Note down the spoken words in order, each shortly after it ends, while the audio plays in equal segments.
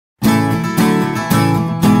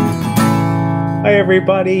Hi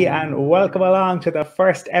everybody and welcome along to the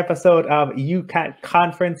first episode of UKAT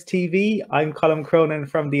Conference TV. I'm Colum Cronin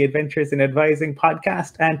from the Adventures in Advising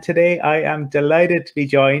podcast, and today I am delighted to be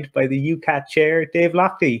joined by the UKAT Chair, Dave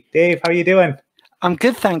Lochtie. Dave, how are you doing? I'm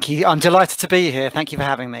good, thank you. I'm delighted to be here. Thank you for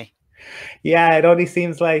having me. Yeah, it only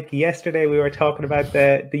seems like yesterday we were talking about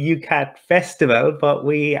the UKAT festival, but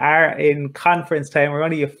we are in conference time. We're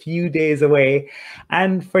only a few days away.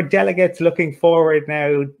 And for delegates looking forward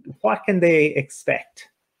now, what can they expect?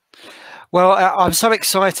 Well, I'm so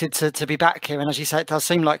excited to be back here, and as you say, it does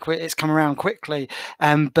seem like it's come around quickly.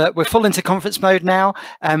 But we're full into conference mode now.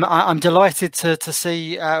 I'm delighted to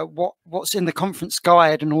see what's in the conference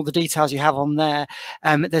guide and all the details you have on there.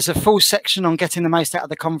 There's a full section on getting the most out of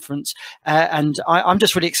the conference, and I'm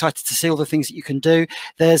just really excited to see all the things that you can do.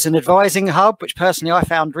 There's an advising hub, which personally I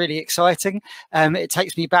found really exciting. It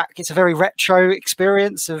takes me back. It's a very retro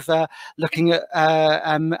experience of looking at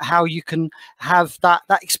how you can have that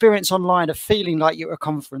experience online of feeling like you're at a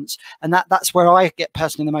conference, and that's where I get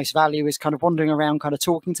personally the most value, is kind of wandering around, kind of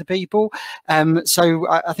talking to people. So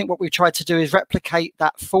I think what we've tried to do is replicate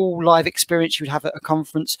that full live experience you would have at a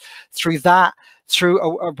conference through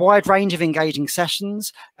a wide range of engaging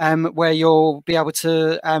sessions, where you'll be able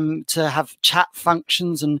to have chat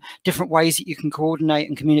functions and different ways that you can coordinate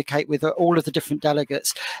and communicate with all of the different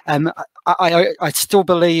delegates. I still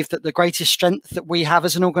believe that the greatest strength that we have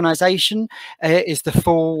as an organisation is the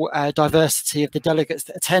full diversity of the delegates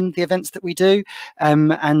that attend the events that we do.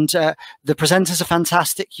 The presenters are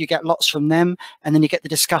fantastic. You get lots from them, and then you get the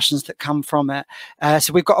discussions that come from it.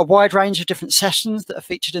 So we've got a wide range of different sessions that are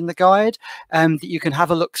featured in the guide, that you can have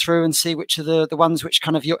a look through and see which are the ones which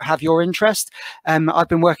kind of have your interest. I've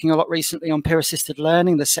been working a lot recently on peer-assisted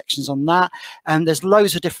learning. There's sections on that, and there's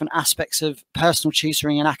loads of different aspects of personal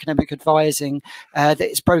tutoring and academic advising that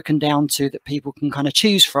it's broken down to, that people can kind of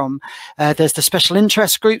choose from. There's the special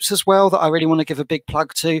interest groups as well that I really want to give a big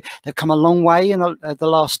plug to. They've come a long way in the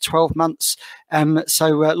last 12 months. So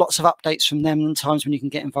lots of updates from them and times when you can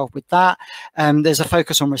get involved with that. There's a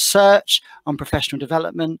focus on research, on professional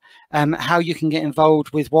development, how you can get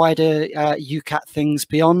involved with wider UKAT things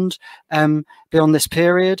beyond this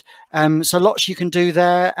period. So lots you can do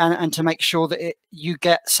there, and to make sure that you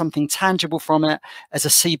get something tangible from it as a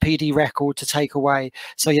CPD record to take away.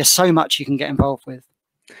 So yeah, so much you can get involved with.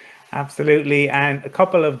 Absolutely, and a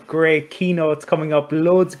couple of great keynotes coming up,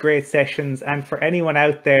 loads of great sessions. And for anyone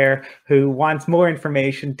out there who wants more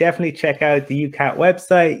information, definitely check out the UKAT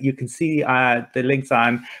website. You can see the links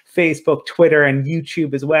on Facebook, Twitter, and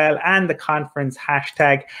YouTube as well, and the conference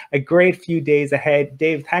hashtag. A great few days ahead.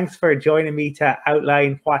 Dave, thanks for joining me to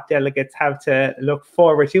outline what delegates have to look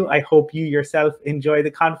forward to. I hope you yourself enjoy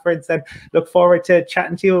the conference and look forward to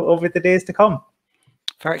chatting to you over the days to come.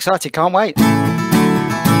 Very excited, can't wait.